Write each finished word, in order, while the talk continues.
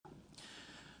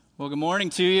Well, good morning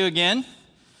to you again.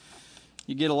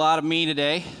 You get a lot of me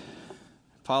today.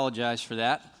 Apologize for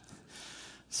that.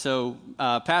 So,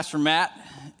 Pastor Matt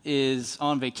is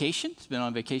on vacation. He's been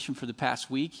on vacation for the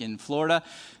past week in Florida,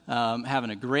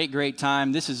 having a great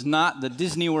time. This is not the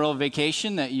Disney World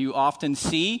vacation that you often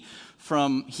see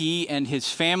from he and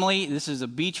his family. This is a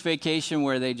beach vacation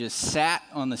where they just sat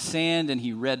on the sand and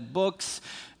he read books.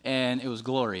 And it was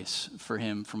glorious for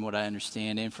him, from what I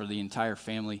understand, and for the entire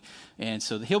family. And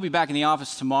so he'll be back in the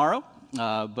office tomorrow,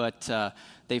 but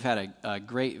they've had a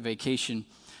great vacation.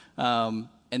 And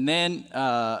then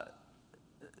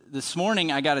this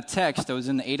morning I got a text. I was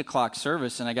in the 8 o'clock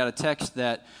service, and I got a text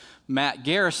that Matt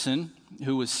Garrison,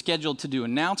 who was scheduled to do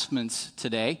announcements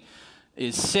today,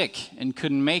 is sick and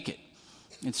couldn't make it.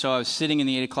 And so I was sitting in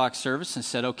the 8 o'clock service and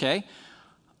said, okay,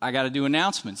 I got to do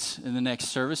announcements in the next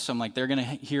service. So I'm like, they're going to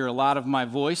hear a lot of my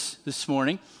voice this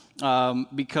morning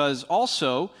because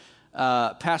also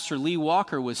Pastor Lee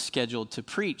Walker was scheduled to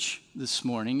preach this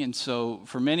morning. And so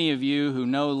for many of you who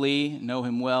know Lee, know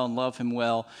him well and love him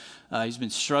well, he's been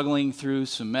struggling through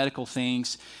some medical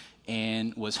things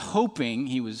and was hoping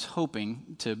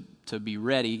to be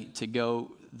ready to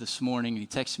go this morning. He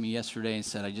texted me yesterday and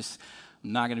said, I'm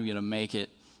not going to be able to make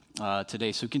it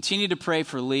today. So continue to pray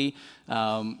for Lee.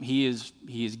 He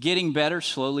is getting better,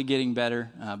 slowly getting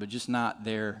better, but just not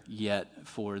there yet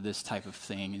for this type of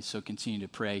thing. And so continue to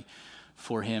pray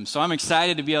for him. So I'm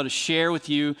excited to be able to share with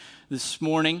you this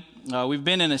morning. We've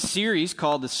been in a series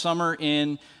called The Summer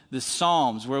in the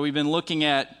Psalms, where we've been looking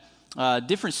at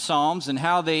different psalms and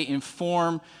how they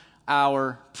inform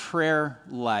our prayer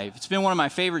life. It's been one of my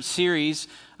favorite series,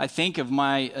 I think, of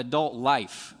my adult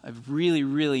life. I've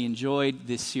really enjoyed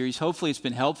this series. Hopefully it's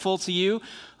been helpful to you.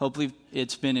 Hopefully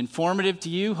it's been informative to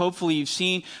you. Hopefully you've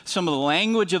seen some of the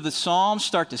language of the Psalms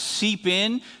start to seep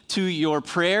in to your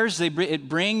prayers. It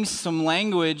brings some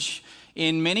language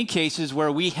in many cases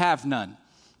where we have none.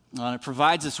 It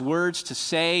provides us words to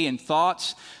say and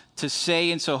thoughts to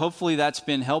say, and so hopefully that's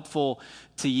been helpful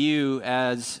to you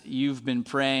as you've been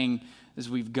praying as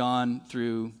we've gone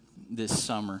through this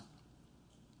summer.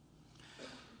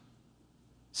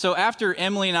 So after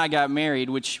Emily and I got married,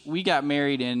 which we got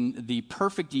married in the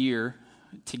perfect year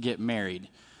to get married,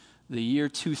 the year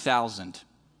 2000.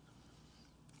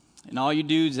 And all you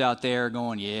dudes out there are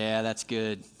going, yeah, that's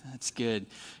good.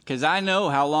 Because I know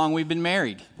how long we've been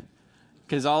married.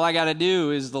 Because all I got to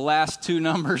do is the last two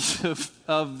numbers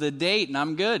of the date, and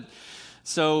I'm good.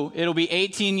 So it'll be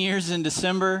 18 years in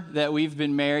December that we've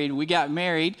been married. We got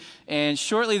married, and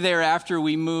shortly thereafter,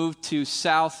 we moved to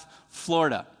South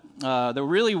Florida. There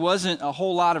really wasn't a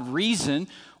whole lot of reason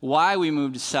why we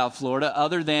moved to South Florida,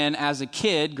 other than as a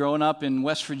kid growing up in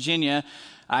West Virginia,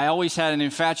 I always had an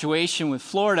infatuation with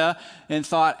Florida and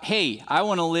thought, hey, I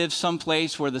want to live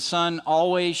someplace where the sun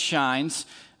always shines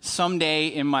someday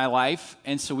in my life.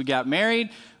 And so we got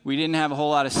married. We didn't have a whole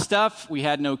lot of stuff. We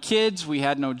had no kids. We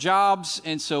had no jobs.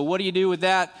 And so what do you do with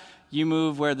that? You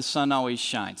move where the sun always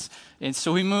shines. And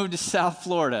so we moved to South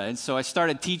Florida. And so I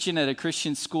started teaching at a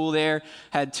Christian school there.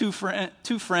 Had two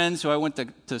friends who I went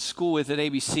to school with at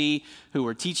ABC who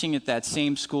were teaching at that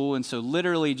same school. And so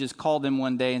literally just called them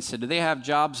one day and said, do they have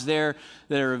jobs there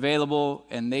that are available?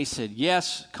 And they said,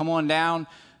 yes, come on down.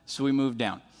 So we moved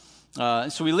down.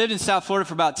 So we lived in South Florida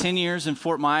for about 10 years in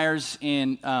Fort Myers.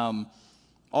 And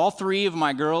all three of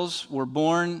my girls were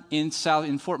born in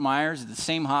Fort Myers at the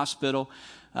same hospital.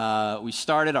 We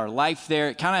started our life there.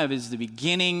 It kind of is the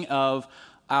beginning of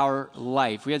our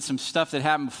life. We had some stuff that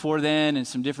happened before then and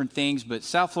some different things, but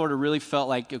South Florida really felt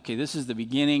like, okay, this is the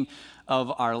beginning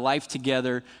of our life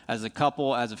together as a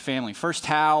couple, as a family. First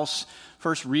house,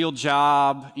 first real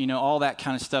job, all that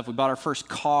kind of stuff. We bought our first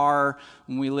car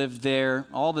when we lived there.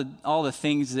 All the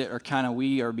things that are kind of,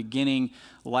 we are beginning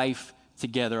life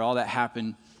together. All that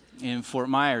happened in Fort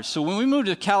Myers. So when we moved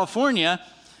to California,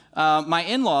 my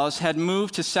in-laws had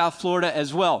moved to South Florida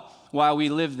as well while we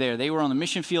lived there. They were on the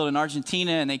mission field in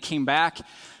Argentina, and they came back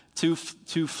to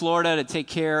Florida to take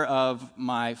care of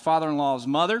my father-in-law's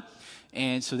mother.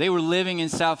 And so they were living in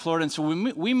South Florida. And so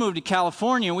we moved to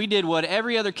California, and we did what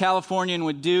every other Californian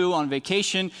would do on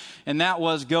vacation, and that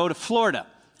was go to Florida.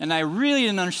 And I really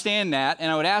didn't understand that.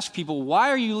 And I would ask people, why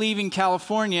are you leaving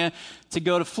California to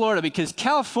go to Florida? Because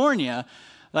California,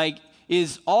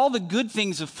 is all the good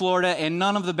things of Florida and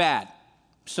none of the bad.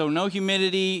 So no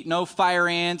humidity, no fire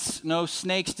ants, no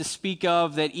snakes to speak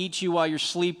of that eat you while you're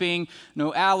sleeping,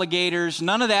 no alligators.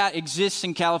 None of that exists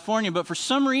in California. But for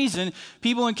some reason,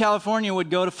 people in California would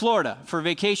go to Florida for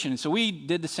vacation. And so we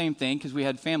did the same thing because we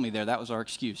had family there. That was our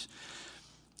excuse.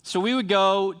 So we would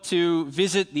go to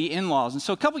visit the in-laws. And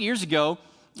so a couple years ago,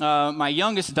 my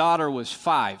youngest daughter was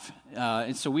 5,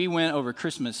 and so we went over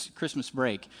Christmas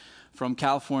break from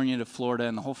California to Florida,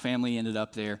 and the whole family ended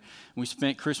up there. We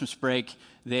spent Christmas break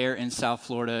there in South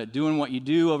Florida, doing what you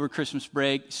do over Christmas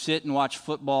break, sit and watch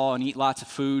football and eat lots of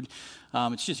food.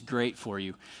 It's just great for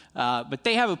you. But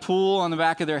they have a pool on the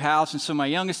back of their house, and so my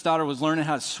youngest daughter was learning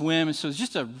how to swim, and so it was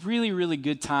just a really, really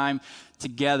good time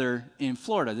together in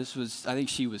Florida. I think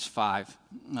she was 5.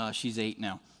 She's 8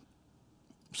 now.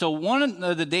 So one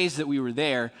of the days that we were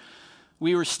there,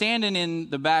 we were standing in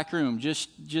the back room,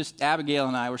 just Abigail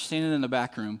and I were standing in the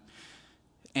back room,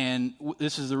 and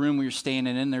this is the room we were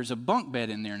standing in. There's a bunk bed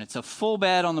in there, and it's a full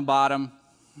bed on the bottom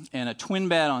and a twin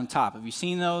bed on top. Have you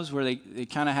seen those where they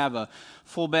kind of have a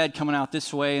full bed coming out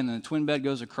this way and then the twin bed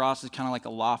goes across? It's kind of like a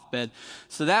loft bed.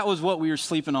 So that was what we were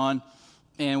sleeping on,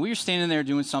 and we were standing there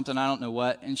doing something, I don't know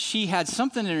what, and she had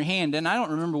something in her hand, and I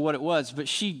don't remember what it was, but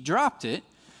she dropped it,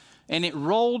 and it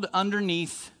rolled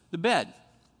underneath the bed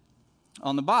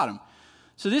on the bottom.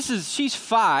 So she's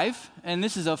 5, and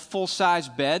this is a full-size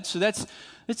bed, so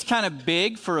it's kind of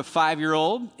big for a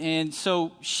 5-year-old. And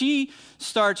so she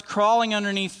starts crawling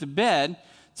underneath the bed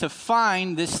to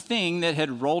find this thing that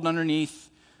had rolled underneath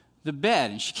the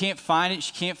bed. And she can't find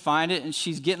it, and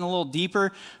she's getting a little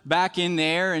deeper back in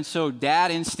there. And so dad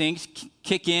instincts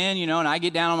kick in, and I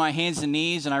get down on my hands and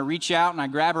knees, and I reach out and I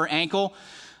grab her ankle,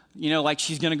 like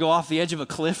she's going to go off the edge of a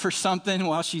cliff or something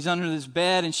while she's under this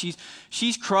bed. And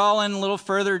she's crawling a little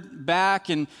further back.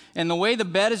 And the way the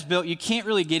bed is built, you can't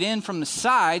really get in from the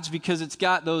sides because it's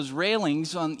got those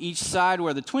railings on each side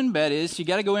where the twin bed is. So you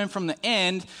got to go in from the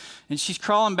end. And she's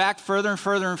crawling back further and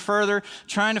further and further,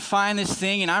 trying to find this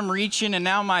thing. And I'm reaching, and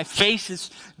now my face is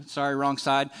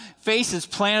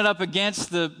planted up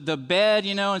against the bed,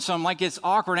 and so I'm like this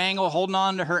awkward angle, holding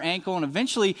on to her ankle. And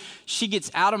eventually she gets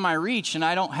out of my reach, and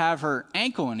I don't have her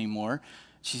ankle anymore.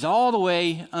 She's all the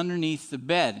way underneath the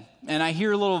bed. And I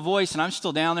hear a little voice, and I'm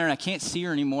still down there, and I can't see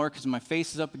her anymore because my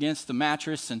face is up against the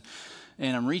mattress, and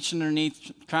I'm reaching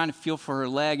underneath, trying to feel for her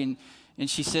leg. And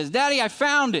she says, "Daddy, I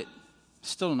found it."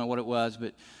 Still don't know what it was,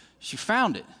 but she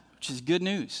found it, which is good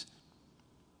news.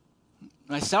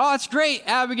 And I said, "Oh, that's great,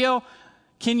 Abigail.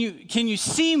 Can you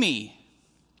see me?"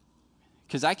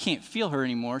 Because I can't feel her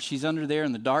anymore. She's under there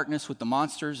in the darkness with the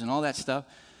monsters and all that stuff.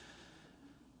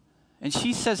 And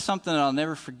she says something that I'll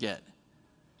never forget.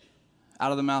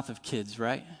 Out of the mouth of kids,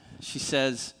 right? She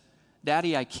says,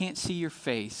 "Daddy, I can't see your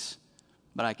face,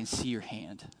 but I can see your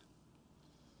hand.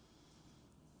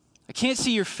 I can't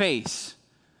see your face,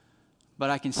 but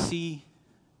I can see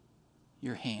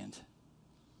your hand."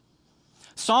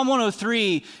 Psalm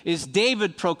 103 is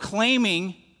David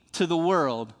proclaiming to the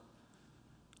world,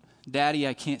 "Daddy,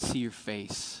 I can't see your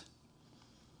face,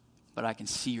 but I can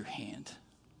see your hand."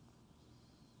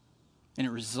 And it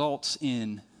results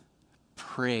in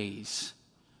praise.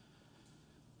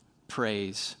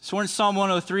 Praise. So we're in Psalm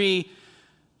 103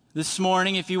 this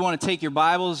morning. If you want to take your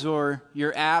Bibles or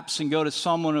your apps and go to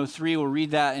Psalm 103, we'll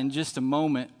read that in just a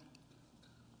moment.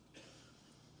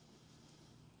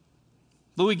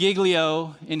 Louis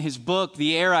Giglio, in his book,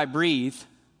 The Air I Breathe,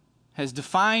 has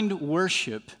defined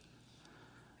worship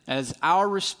as our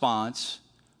response,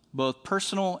 both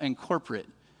personal and corporate,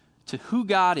 to who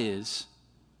God is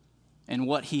and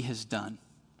what He has done.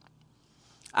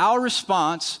 Our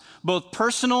response, both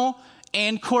personal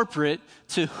and corporate,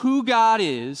 to who God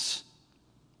is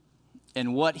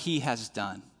and what He has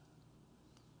done.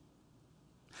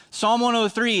 Psalm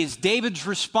 103 is David's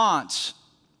response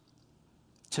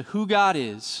to who God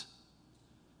is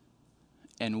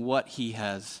and what He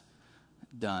has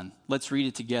done. Let's read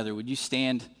it together. Would you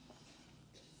stand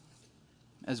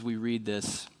as we read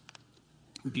this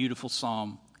beautiful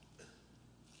psalm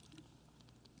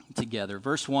together?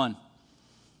 Verse 1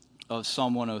 of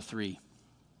Psalm 103.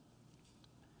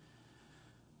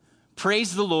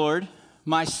 Praise the Lord,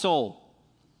 my soul.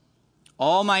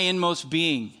 All my inmost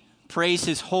being, praise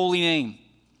His holy name.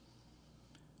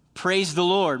 Praise the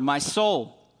Lord, my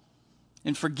soul,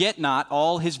 and forget not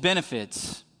all His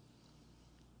benefits,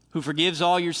 who forgives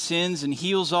all your sins and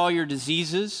heals all your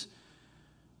diseases,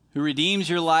 who redeems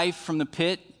your life from the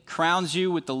pit, crowns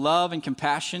you with the love and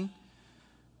compassion,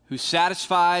 who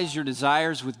satisfies your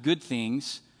desires with good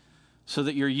things, so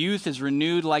that your youth is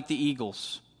renewed like the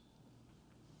eagles.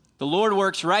 The Lord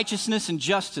works righteousness and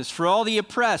justice for all the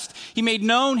oppressed. He made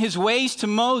known His ways to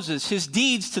Moses, His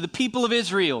deeds to the people of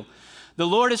Israel. The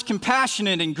Lord is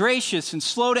compassionate and gracious and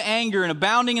slow to anger and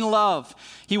abounding in love.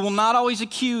 He will not always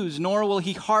accuse, nor will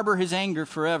He harbor His anger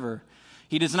forever.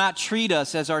 He does not treat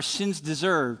us as our sins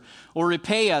deserve or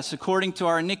repay us according to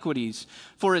our iniquities.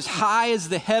 For as high as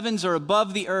the heavens are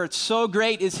above the earth, so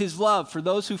great is His love for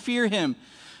those who fear Him.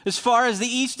 As far as the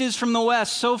east is from the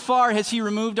west, so far has he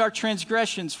removed our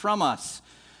transgressions from us.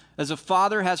 As a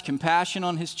father has compassion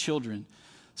on his children,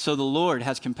 so the Lord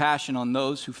has compassion on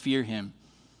those who fear him.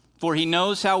 For he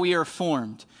knows how we are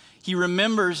formed. He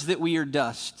remembers that we are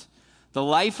dust. The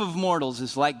life of mortals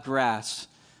is like grass.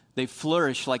 They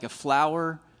flourish like a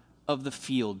flower of the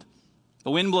field.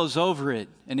 The wind blows over it,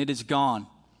 and it is gone,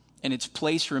 and its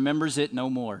place remembers it no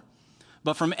more.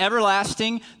 But from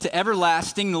everlasting to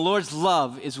everlasting, the Lord's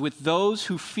love is with those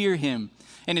who fear him,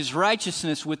 and his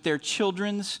righteousness with their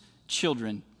children's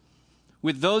children,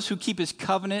 with those who keep his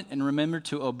covenant and remember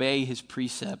to obey his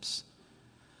precepts.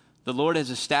 The Lord has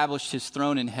established his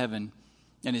throne in heaven,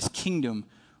 and his kingdom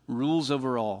rules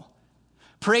over all.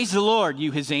 Praise the Lord,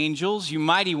 you his angels, you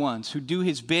mighty ones who do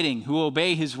his bidding, who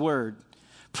obey his word.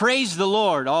 Praise the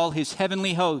Lord, all his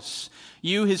heavenly hosts,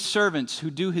 you his servants who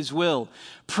do his will.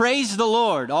 Praise the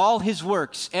Lord, all his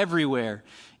works everywhere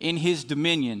in his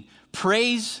dominion.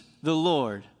 Praise the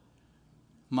Lord,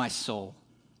 my soul.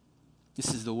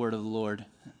 This is the word of the Lord.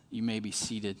 You may be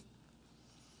seated.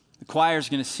 The choir is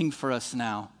going to sing for us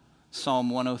now, Psalm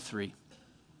 103.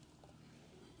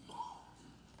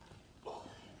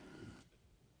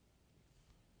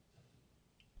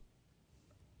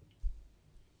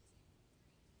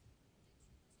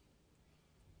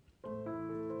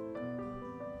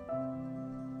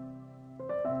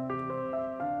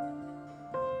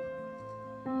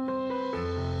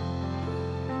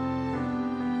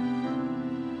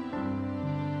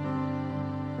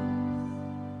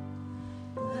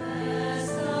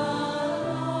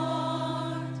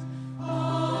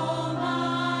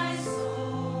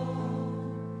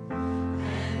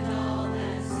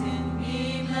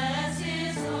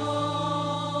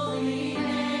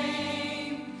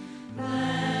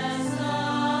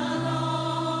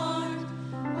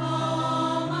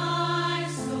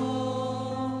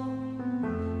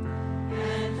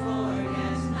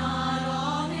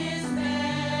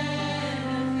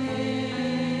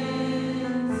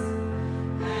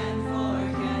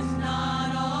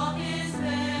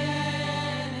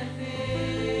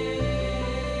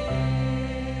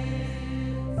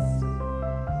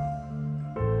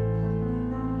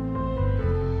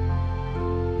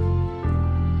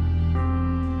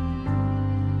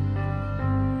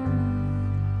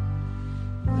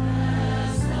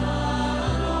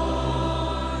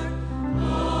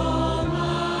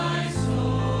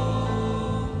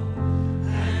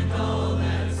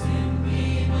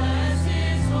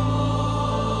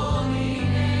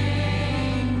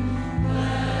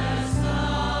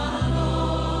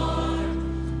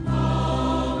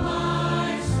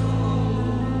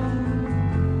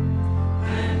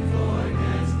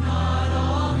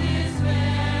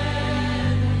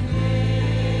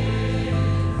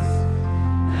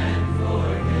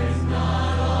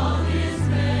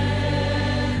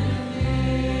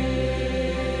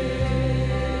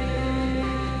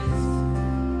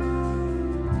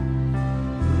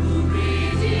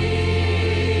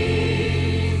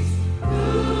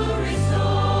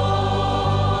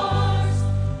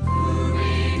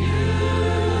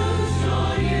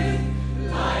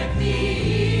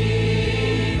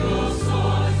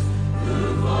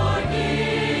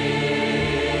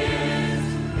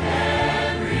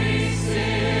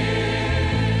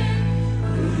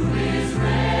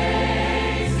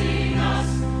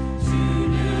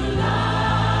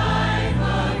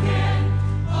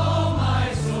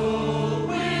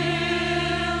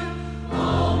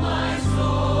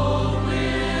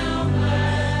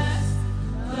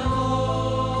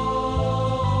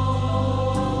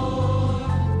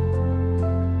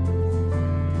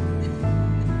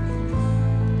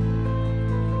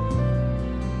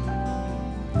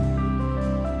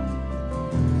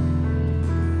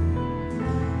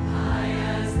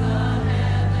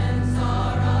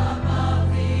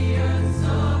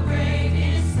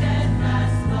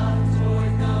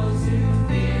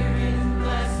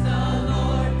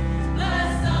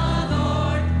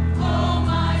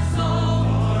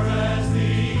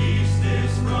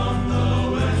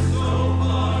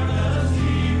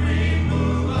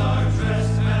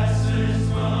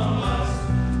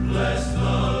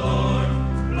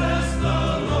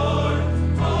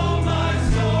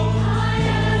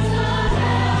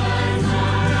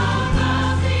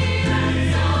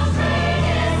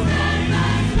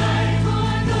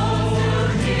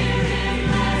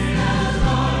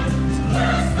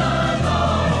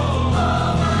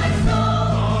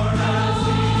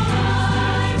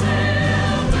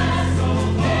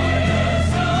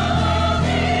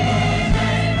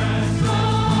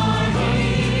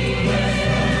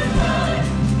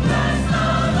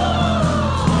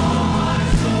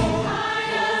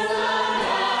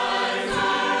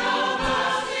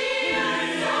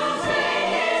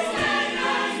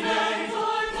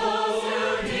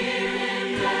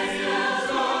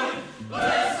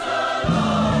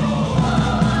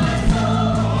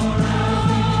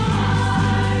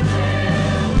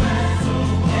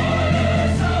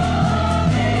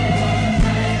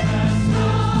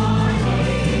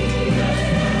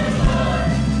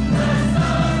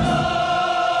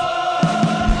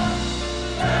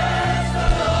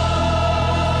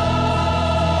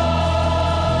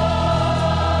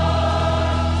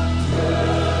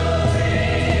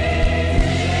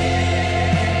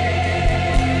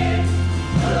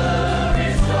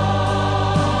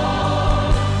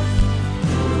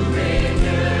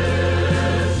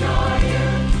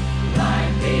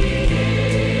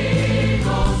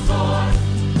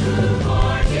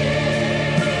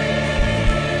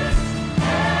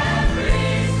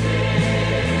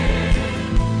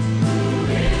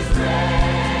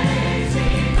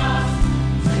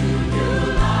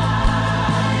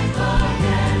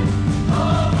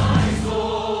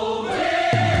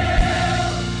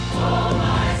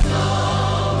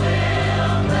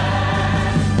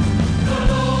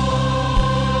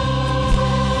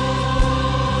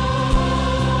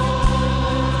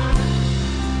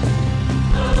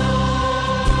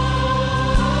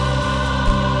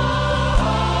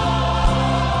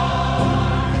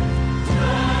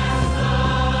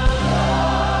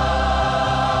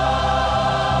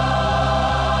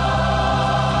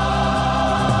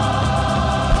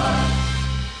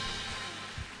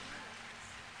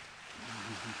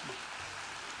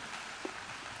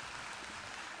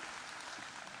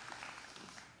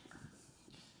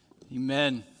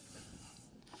 Amen.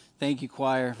 Thank you,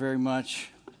 choir, very much.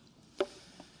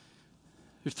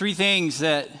 There's three things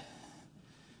that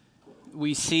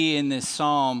we see in this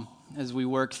psalm as we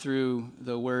work through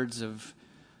the words of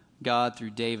God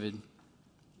through David.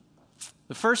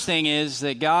 The first thing is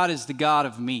that God is the God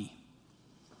of me.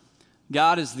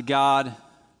 God is the God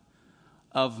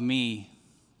of me.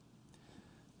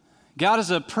 God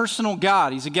is a personal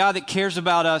God. He's a God that cares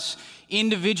about us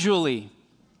individually.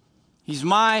 He's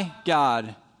my God,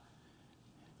 and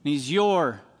He's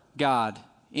your God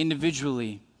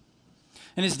individually.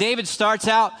 And as David starts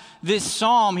out this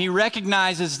psalm, he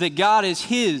recognizes that God is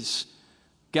his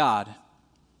God,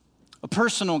 a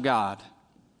personal God.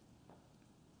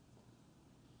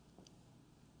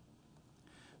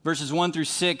 Verses 1 through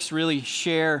 6 really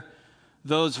share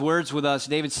those words with us.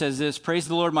 David says this: "Praise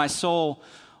the Lord, my soul,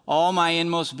 all my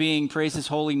inmost being, praise His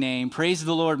holy name. Praise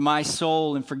the Lord, my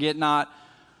soul, and forget not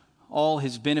all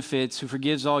His benefits, who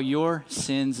forgives all your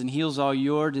sins and heals all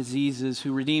your diseases,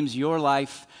 who redeems your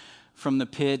life from the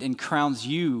pit and crowns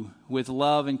you with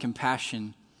love and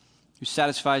compassion, who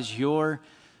satisfies your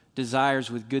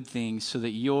desires with good things, so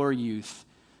that your youth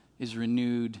is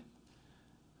renewed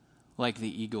like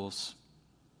the eagles."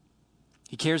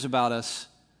 He cares about us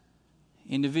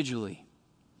individually.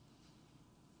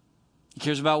 He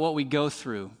cares about what we go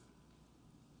through.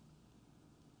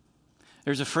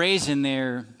 There's a phrase in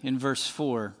there in verse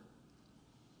 4.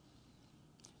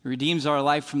 He redeems our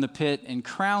life from the pit and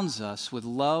crowns us with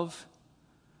love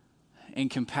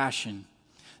and compassion.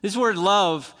 This word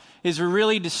love is a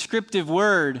really descriptive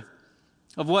word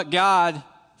of what God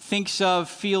thinks of,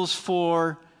 feels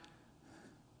for,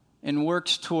 and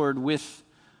works toward with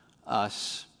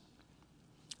us.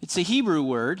 It's a Hebrew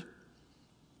word,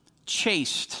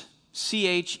 chesed,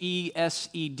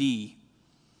 C-H-E-S-E-D.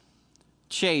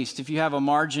 Chased. If you have a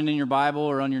margin in your Bible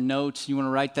or on your notes, you want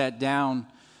to write that down.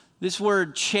 This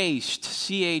word chased,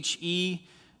 C-H-E-S-E-D,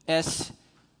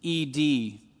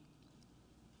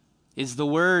 is the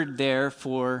word there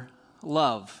for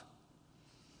love.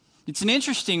 It's an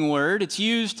interesting word. It's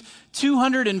used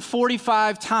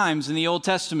 245 times in the Old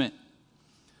Testament.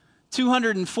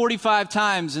 245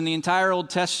 times in the entire Old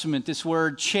Testament, this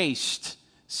word chased,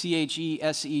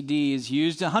 C-H-E-S-E-D, is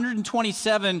used.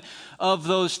 127 of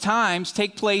those times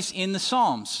take place in the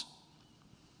Psalms.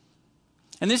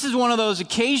 And this is one of those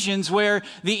occasions where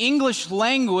the English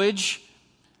language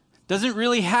doesn't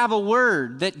really have a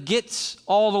word that gets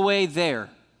all the way there.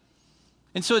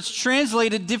 And so it's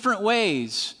translated different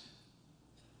ways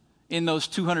in those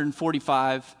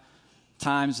 245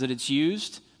 times that it's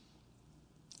used.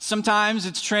 Sometimes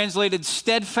it's translated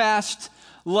steadfast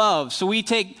love. So we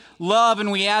take love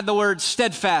and we add the word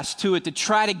steadfast to it to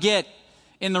try to get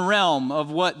in the realm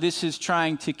of what this is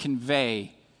trying to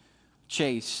convey.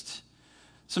 Chaste.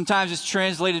 Sometimes it's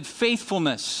translated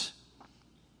faithfulness.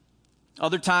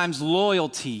 Other times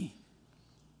loyalty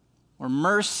or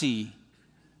mercy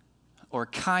or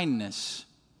kindness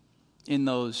in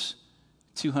those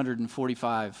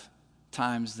 245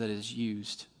 times that is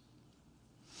used.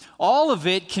 All of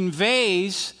it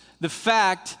conveys the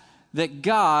fact that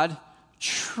God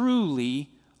truly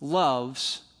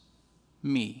loves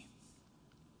me.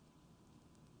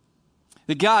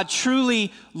 That God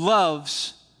truly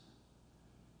loves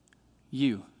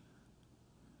you.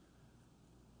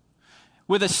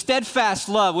 With a steadfast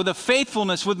love, with a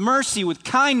faithfulness, with mercy, with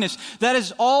kindness. That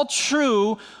is all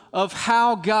true of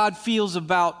how God feels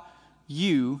about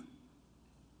you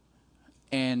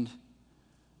and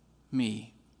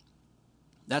me.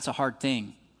 That's a hard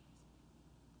thing.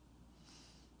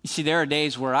 You see, there are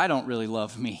days where I don't really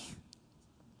love me.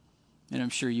 And I'm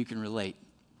sure you can relate.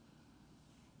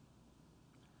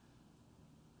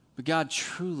 But God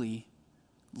truly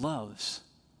loves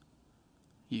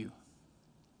you.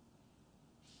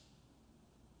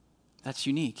 That's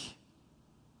unique.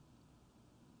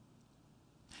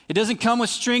 It doesn't come with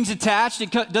strings attached.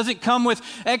 It doesn't come with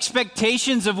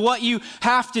expectations of what you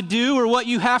have to do or what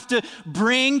you have to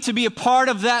bring to be a part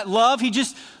of that love. He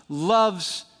just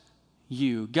loves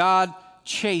you. God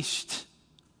chased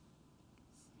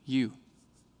you.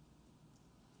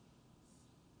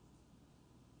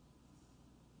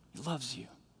 He loves you.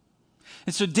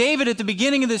 And so David at the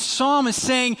beginning of this psalm is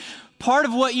saying, part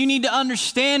of what you need to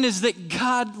understand is that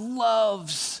God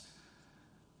loves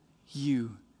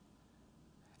you.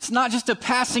 It's not just a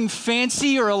passing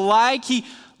fancy or a like. He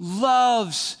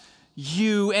loves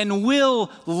you and will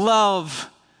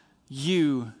love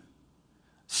you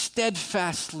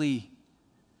steadfastly,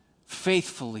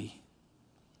 faithfully.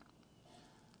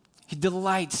 He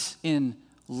delights in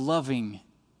loving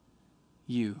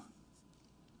you.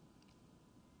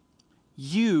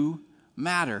 You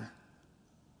matter.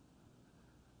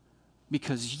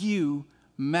 Because you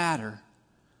matter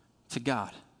to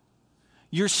God.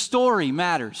 Your story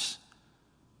matters.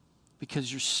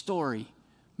 Because your story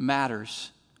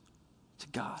matters to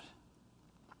God.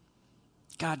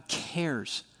 God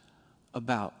cares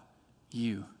about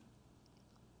you.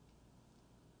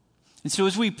 And so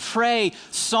as we pray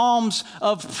psalms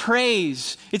of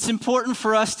praise, it's important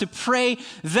for us to pray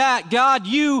that, God,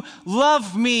 you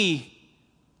love me.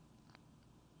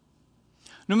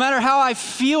 No matter how I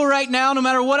feel right now, no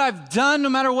matter what I've done, no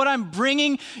matter what I'm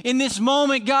bringing in this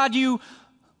moment, God, you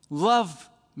love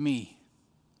me.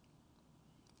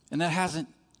 And that hasn't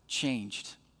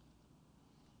changed.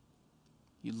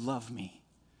 You love me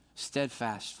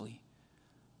steadfastly,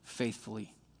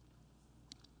 faithfully.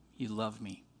 You love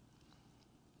me.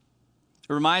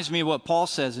 It reminds me of what Paul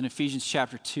says in Ephesians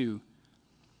chapter 2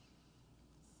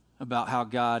 about how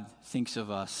God thinks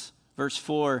of us. Verse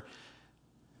 4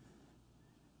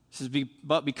 says,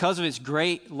 "But because of his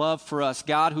great love for us,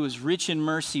 God, who is rich in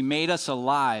mercy, made us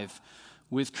alive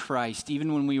with Christ,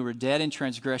 even when we were dead in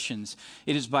transgressions.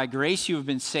 It is by grace you have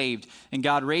been saved. And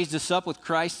God raised us up with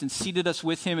Christ and seated us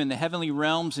with him in the heavenly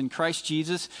realms in Christ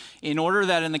Jesus, in order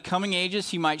that in the coming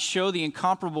ages he might show the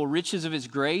incomparable riches of his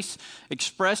grace,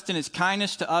 expressed in his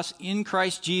kindness to us in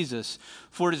Christ Jesus.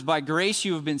 For it is by grace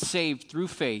you have been saved through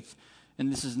faith.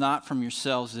 And this is not from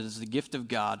yourselves, it is the gift of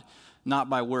God, not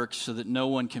by works, so that no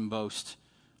one can boast.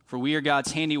 For we are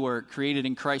God's handiwork, created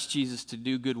in Christ Jesus to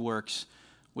do good works,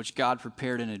 which God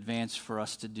prepared in advance for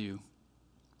us to do."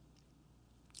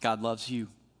 God loves you.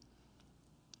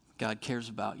 God cares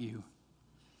about you.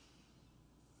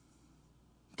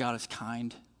 God is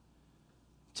kind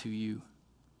to you.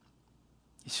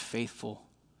 He's faithful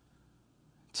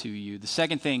to you. The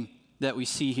second thing that we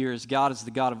see here is God is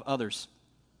the God of others.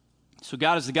 So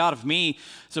God is the God of me.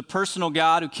 It's a personal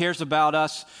God who cares about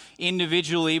us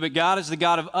individually, but God is the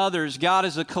God of others. God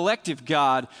is a collective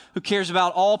God who cares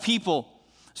about all people.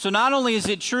 So not only is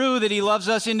it true that he loves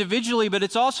us individually, but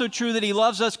it's also true that he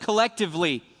loves us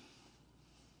collectively.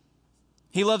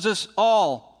 He loves us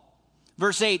all.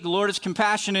 Verse 8, "The Lord is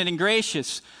compassionate and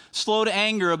gracious, slow to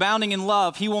anger, abounding in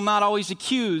love. He will not always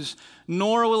accuse,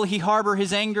 nor will he harbor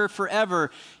his anger forever.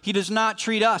 He does not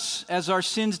treat us as our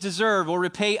sins deserve, or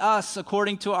repay us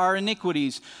according to our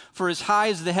iniquities. For as high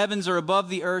as the heavens are above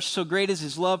the earth, so great is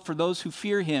his love for those who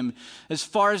fear him. As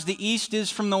far as the east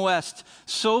is from the west,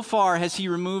 so far has he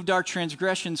removed our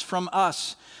transgressions from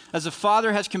us. As a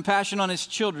father has compassion on his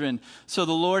children, so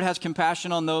the Lord has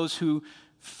compassion on those who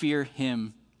fear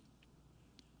him."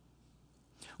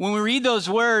 When we read those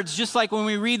words, just like when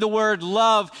we read the word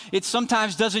love, it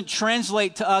sometimes doesn't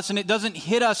translate to us and it doesn't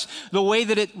hit us the way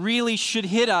that it really should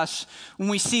hit us. When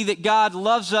we see that God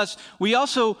loves us, we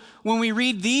also, when we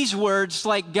read these words,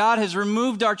 like God has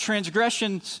removed our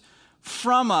transgressions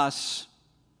from us,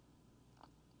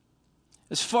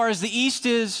 as far as the east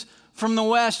is from the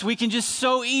west, we can just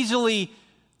so easily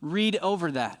read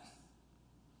over that.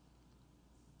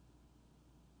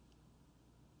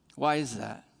 Why is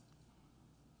that?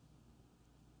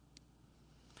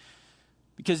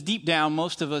 Because deep down,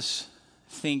 most of us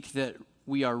think that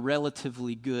we are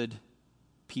relatively good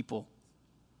people.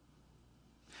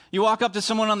 You walk up to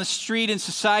someone on the street in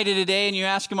society today and you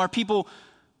ask them, are people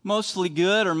mostly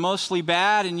good or mostly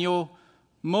bad? And you'll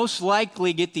most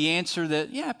likely get the answer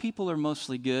that, yeah, people are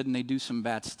mostly good and they do some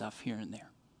bad stuff here and there.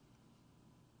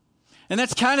 And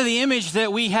that's kind of the image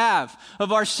that we have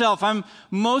of ourselves. I'm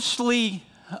mostly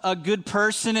a good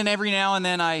person, and every now and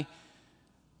then I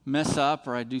mess up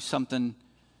or I do something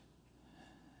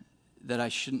that I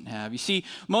shouldn't have. You see,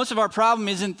 most of our problem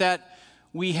isn't that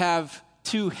we have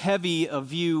too heavy a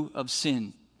view of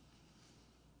sin.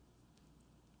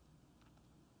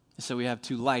 So we have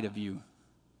too light a view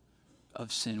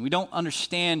of sin. We don't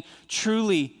understand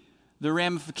truly the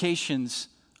ramifications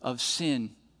of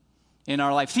sin in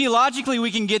our life. Theologically, we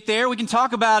can get there. We can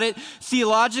talk about it.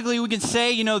 Theologically, we can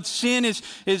say, sin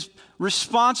is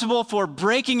responsible for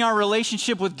breaking our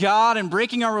relationship with God and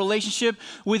breaking our relationship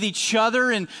with each other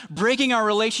and breaking our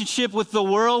relationship with the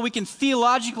world. We can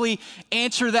theologically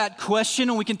answer that question,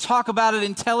 and we can talk about it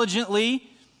intelligently.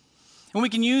 And we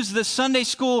can use the Sunday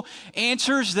school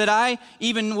answers that I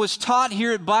even was taught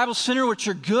here at Bible Center, which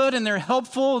are good and they're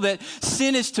helpful, that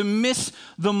sin is to miss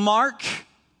the mark.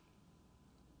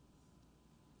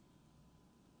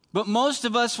 But most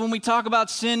of us, when we talk about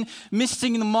sin,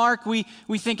 missing the mark, we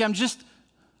think I'm just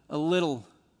a little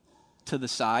to the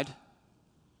side.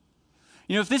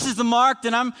 If this is the mark,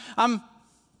 then I'm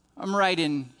right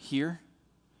in here.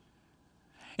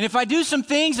 And if I do some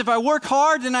things, if I work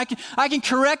hard, then I can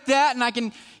correct that and I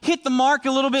can hit the mark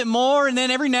a little bit more. And then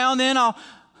every now and then I'm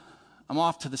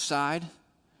off to the side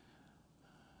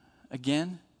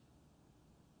again.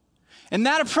 And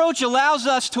that approach allows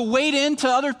us to wade into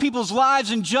other people's lives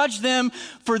and judge them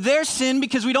for their sin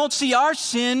because we don't see our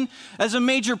sin as a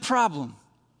major problem.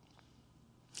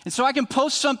 And so I can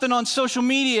post something on social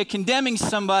media condemning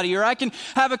somebody, or I can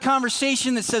have a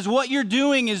conversation that says what you're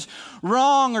doing is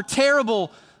wrong or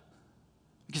terrible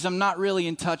because I'm not really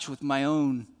in touch with my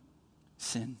own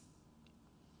sin.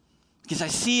 Because I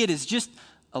see it as just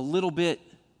a little bit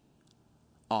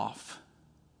off.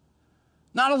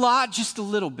 Not a lot, just a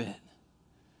little bit.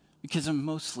 Because I'm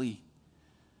mostly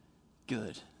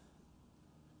good.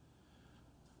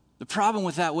 The problem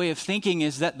with that way of thinking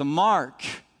is that the mark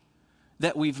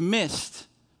that we've missed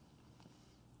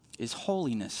is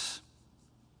holiness.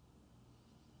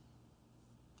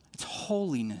 It's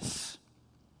holiness.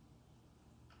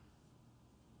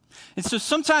 And so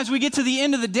sometimes we get to the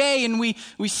end of the day and we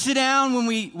sit down when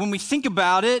we think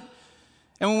about it,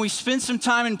 and when we spend some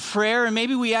time in prayer, and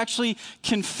maybe we actually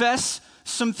confess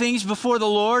some things before the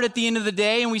Lord at the end of the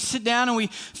day, and we sit down and we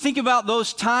think about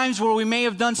those times where we may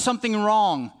have done something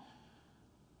wrong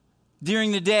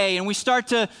during the day, and we start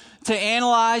to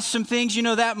analyze some things. You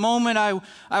know, that moment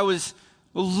I was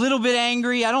a little bit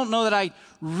angry. I don't know that I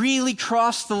really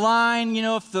crossed the line. You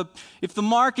know, if the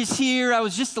mark is here, I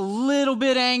was just a little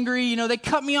bit angry. You know, they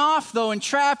cut me off though in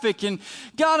traffic, and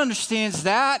God understands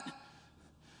that.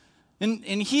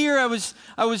 And here I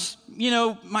was, you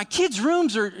know, my kids'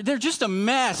 rooms they're just a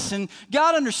mess, and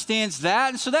God understands that.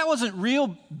 And so that wasn't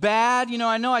real bad. You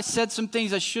know I said some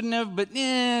things I shouldn't have, but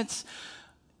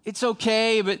it's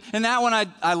okay. And that one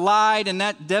I lied, and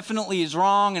that definitely is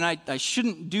wrong, and I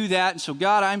shouldn't do that. And so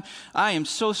God, I am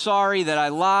so sorry that I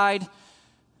lied.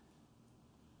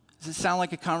 Does it sound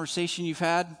like a conversation you've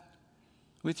had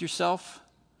with yourself?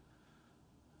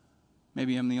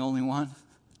 Maybe I'm the only one.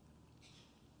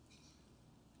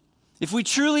 If we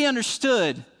truly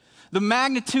understood the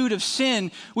magnitude of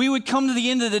sin, we would come to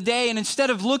the end of the day, and instead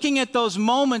of looking at those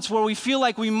moments where we feel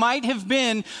like we might have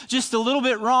been just a little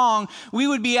bit wrong, we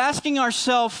would be asking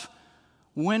ourselves,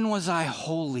 when was I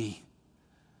holy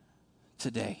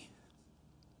today?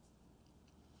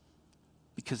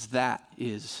 Because that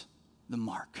is the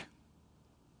mark.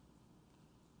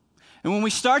 And when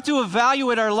we start to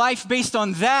evaluate our life based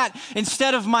on that,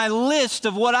 instead of my list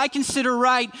of what I consider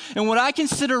right and what I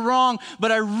consider wrong,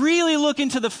 but I really look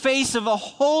into the face of a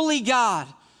holy God,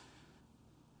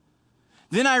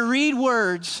 then I read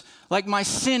words like my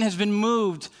sin has been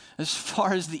moved as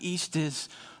far as the east is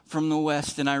from the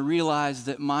west, and I realize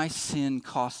that my sin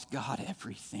cost God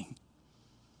everything.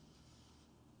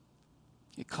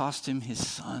 It cost him his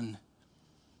son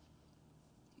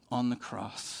on the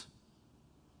cross.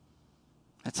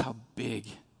 That's how big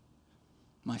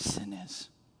my sin is.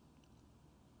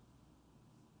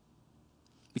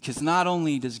 Because not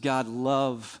only does God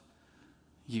love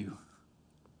you,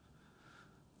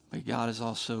 but God is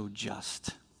also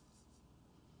just.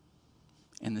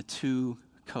 And the two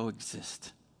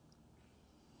coexist.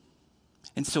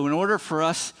 And so in order for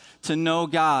us to know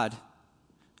God,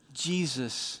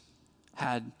 Jesus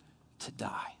had to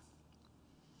die.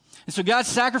 And so God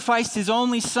sacrificed his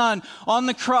only son on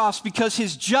the cross because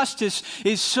his justice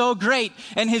is so great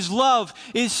and his love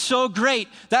is so great.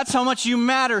 That's how much you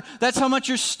matter. That's how much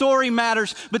your story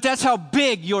matters. But that's how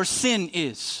big your sin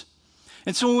is.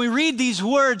 And so when we read these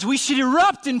words, we should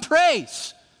erupt in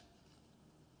praise.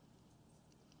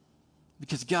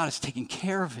 Because God has taken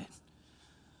care of it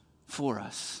for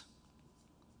us.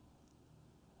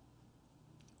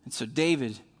 And so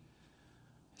David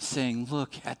is saying,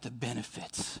 look at the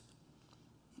benefits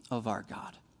of our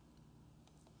God.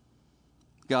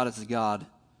 God is the God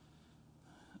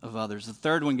of others. The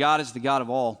third one, God is the God of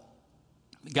all.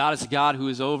 God is the God who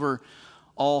is over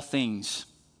all things.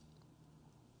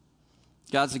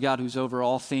 God's the God who's over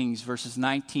all things. Verses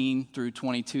 19 through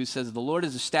 22 says, the Lord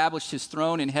has established his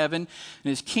throne in heaven, and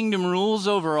his kingdom rules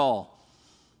over all.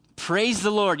 Praise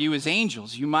the Lord, you his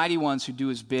angels, you mighty ones who do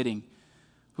his bidding,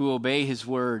 who obey his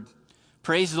word.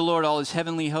 Praise the Lord, all his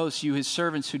heavenly hosts, you his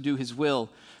servants who do his will.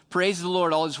 Praise the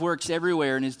Lord, all his works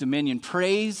everywhere in his dominion.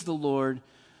 Praise the Lord,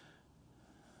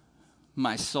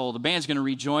 my soul. The band's going to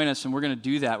rejoin us, and we're going to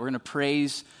do that. We're going to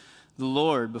praise the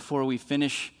Lord before we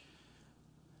finish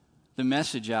the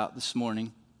message out this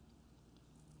morning.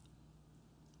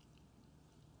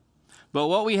 But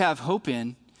what we have hope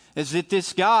in is that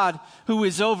this God who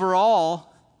is over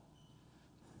all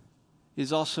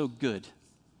is also good.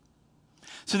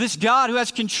 So this God who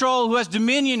has control, who has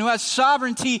dominion, who has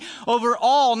sovereignty over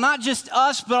all, not just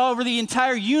us, but over the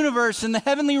entire universe and the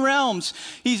heavenly realms.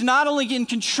 He's not only in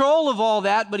control of all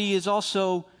that, but he is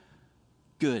also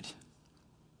good.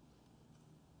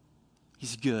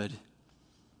 He's good.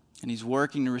 And he's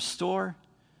working to restore,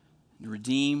 and to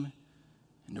redeem,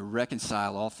 and to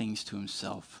reconcile all things to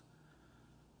himself.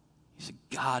 He's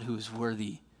a God who is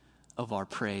worthy of our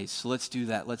praise. So let's do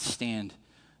that. Let's stand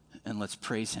and let's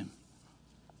praise him.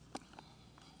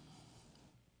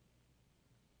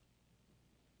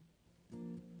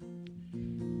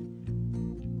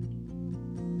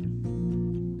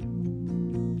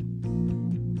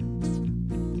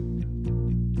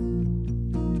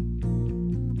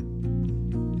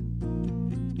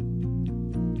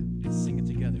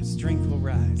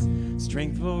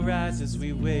 Strength will rise as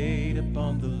we wait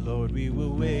upon the Lord. We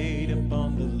will wait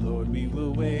upon the Lord. We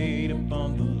will wait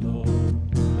upon the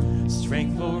Lord.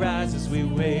 Strength will rise as we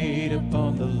wait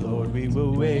upon the Lord. We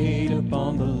will wait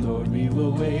upon the Lord. We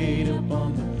will wait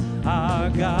upon our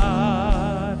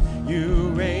God. You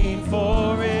reign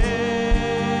forever.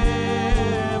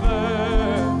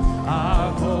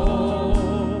 Our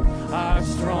hope, our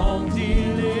strong deliverer.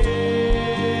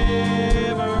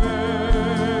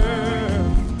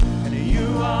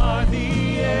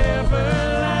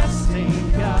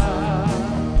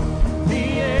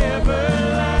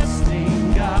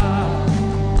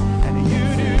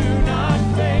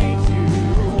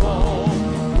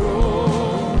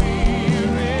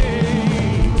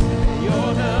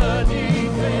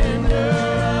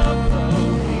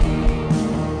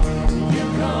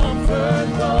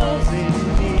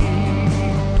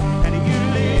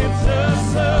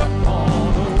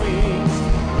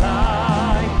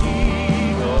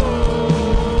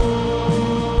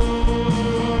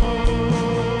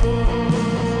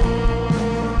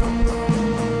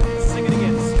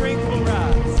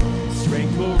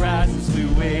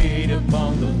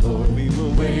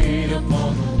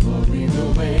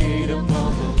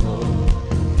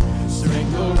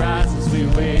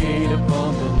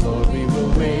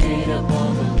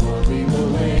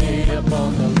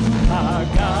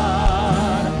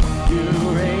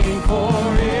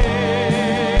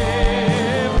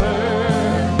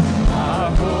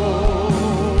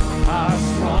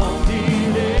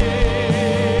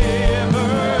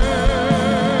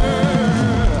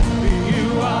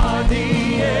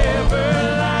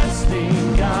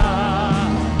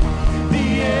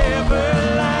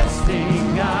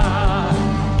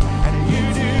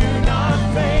 You do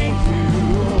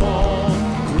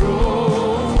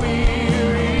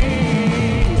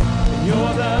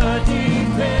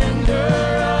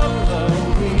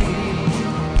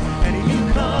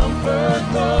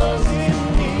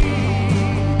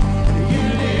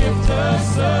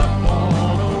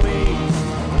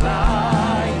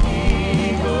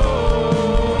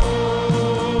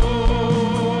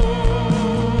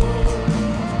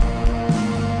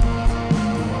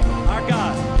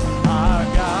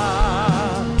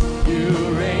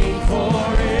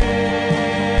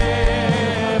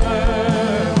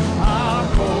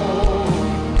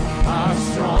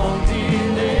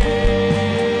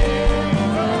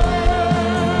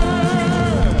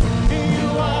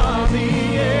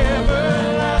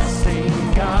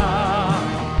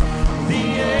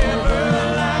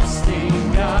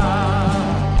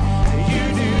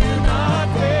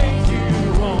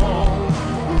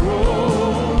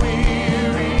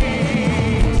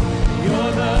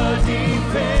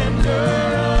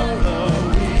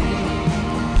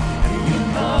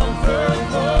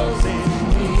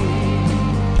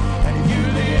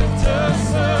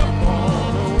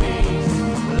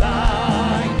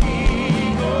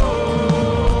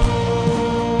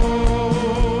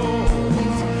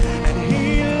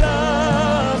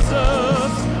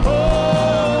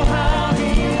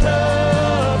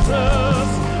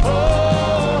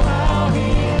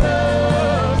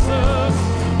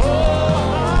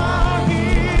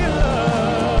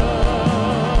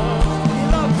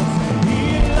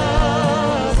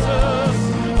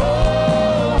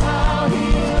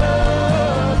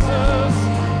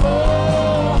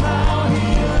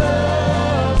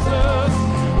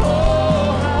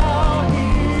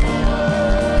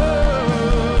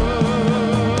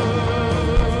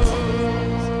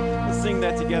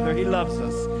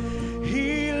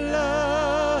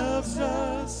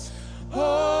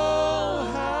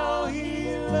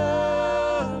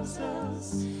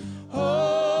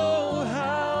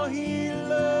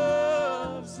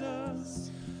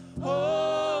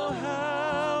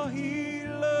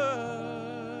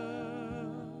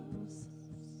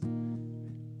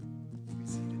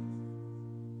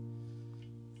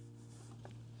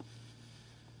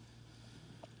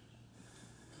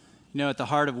You know, at the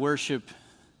heart of worship,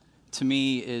 to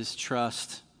me, is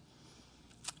trust.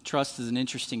 Trust is an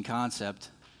interesting concept.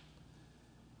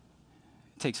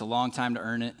 It takes a long time to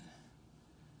earn it,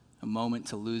 a moment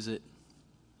to lose it.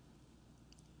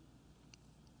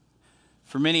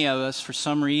 For many of us, for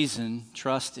some reason,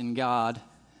 trust in God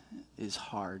is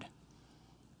hard.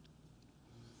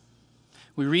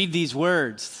 We read these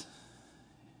words,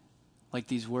 like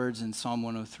these words in Psalm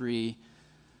 103,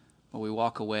 but we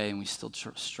walk away and we still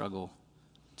struggle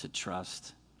to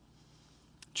trust.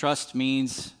 Trust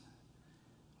means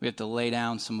we have to lay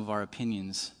down some of our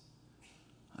opinions,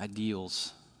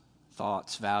 ideals,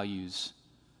 thoughts, values,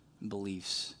 and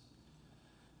beliefs.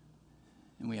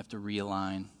 And we have to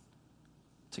realign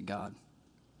to God.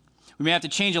 We may have to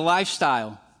change a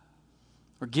lifestyle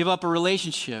or give up a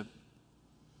relationship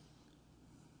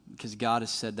because God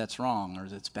has said that's wrong or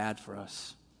that's bad for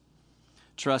us.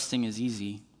 Trusting is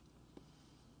easy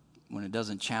when it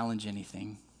doesn't challenge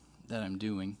anything that I'm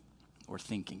doing or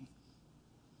thinking.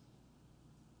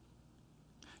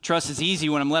 Trust is easy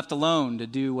when I'm left alone to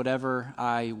do whatever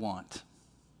I want.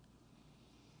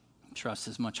 Trust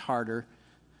is much harder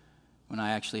when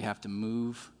I actually have to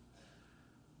move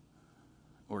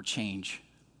or change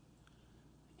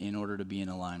in order to be in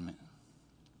alignment.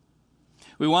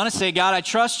 We want to say, God, I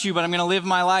trust you, but I'm going to live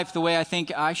my life the way I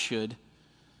think I should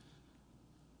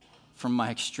from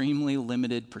my extremely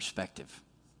limited perspective.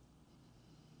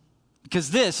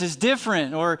 Because this is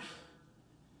different, or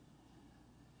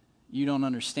you don't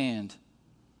understand,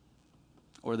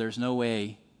 or there's no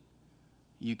way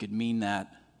you could mean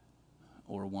that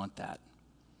or want that.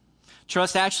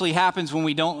 Trust actually happens when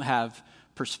we don't have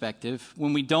perspective,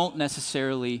 when we don't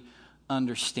necessarily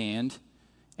understand,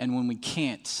 and when we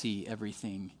can't see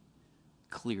everything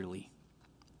clearly.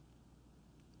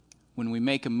 When we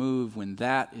make a move, when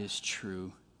that is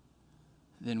true,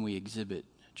 then we exhibit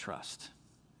trust.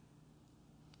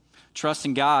 Trust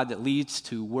in God that leads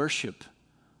to worship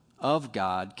of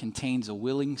God contains a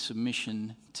willing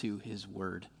submission to His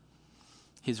word.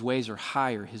 His ways are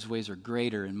higher, His ways are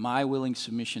greater, and my willing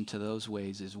submission to those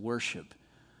ways is worship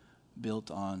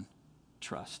built on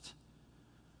trust.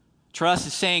 Trust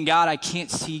is saying, God, I can't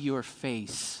see your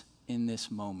face in this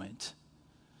moment,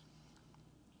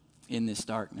 in this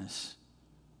darkness,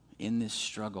 in this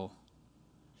struggle,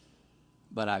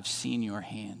 but I've seen your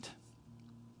hand.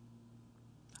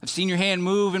 I've seen your hand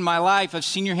move in my life. I've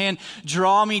seen your hand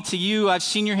draw me to you. I've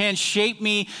seen your hand shape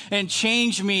me and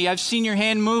change me. I've seen your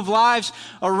hand move lives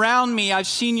around me. I've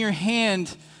seen your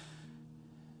hand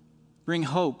bring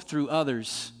hope through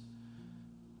others.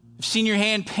 I've seen your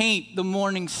hand paint the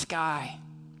morning sky.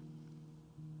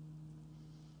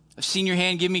 I've seen your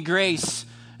hand give me grace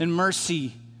and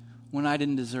mercy when I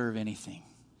didn't deserve anything.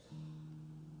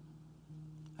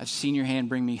 I've seen your hand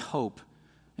bring me hope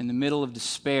in the middle of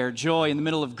despair, joy in the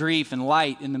middle of grief, and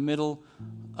light in the middle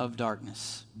of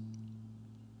darkness.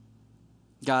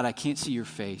 God, I can't see your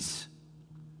face,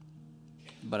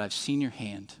 but I've seen your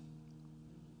hand,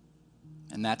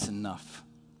 and that's enough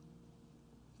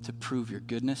to prove your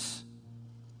goodness.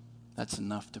 That's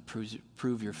enough to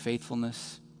prove your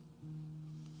faithfulness.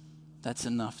 That's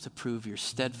enough to prove your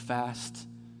steadfast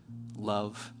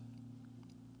love.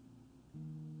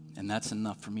 And that's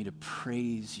enough for me to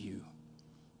praise you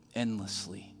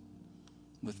endlessly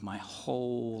with my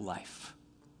whole life.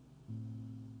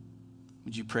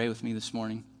 Would you pray with me this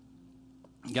morning?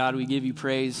 God, we give you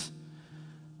praise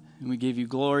and we give you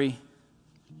glory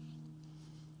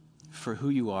for who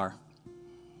you are.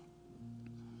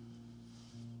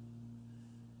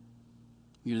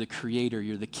 You're the creator,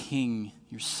 you're the king,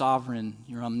 you're sovereign,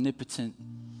 you're omnipotent.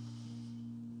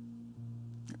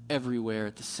 You're everywhere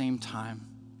at the same time.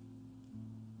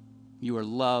 You are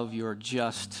love, you are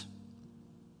just.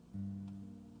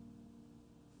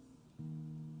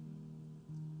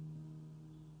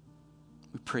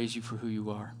 We praise you for who you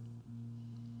are.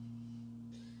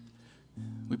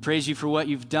 We praise you for what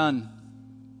you've done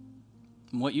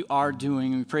and what you are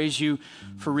doing. We praise you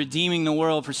for redeeming the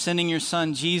world, for sending your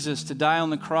son Jesus to die on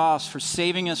the cross, for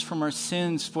saving us from our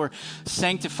sins, for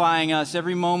sanctifying us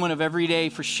every moment of every day,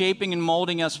 for shaping and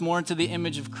molding us more into the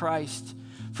image of Christ,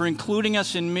 for including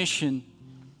us in mission.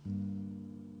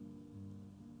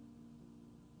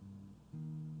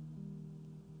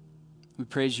 We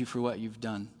praise you for what you've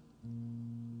done.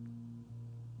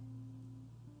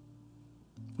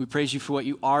 We praise you for what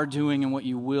you are doing and what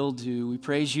you will do. We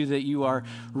praise you that you are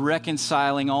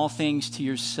reconciling all things to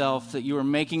yourself, that you are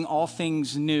making all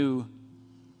things new,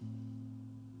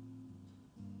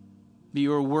 that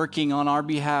you are working on our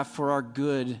behalf for our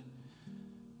good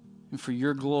and for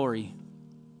your glory.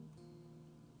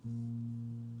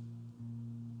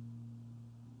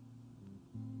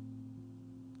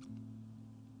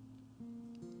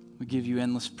 We give you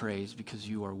endless praise because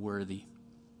you are worthy.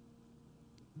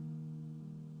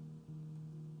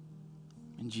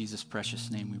 In Jesus'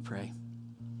 precious name we pray.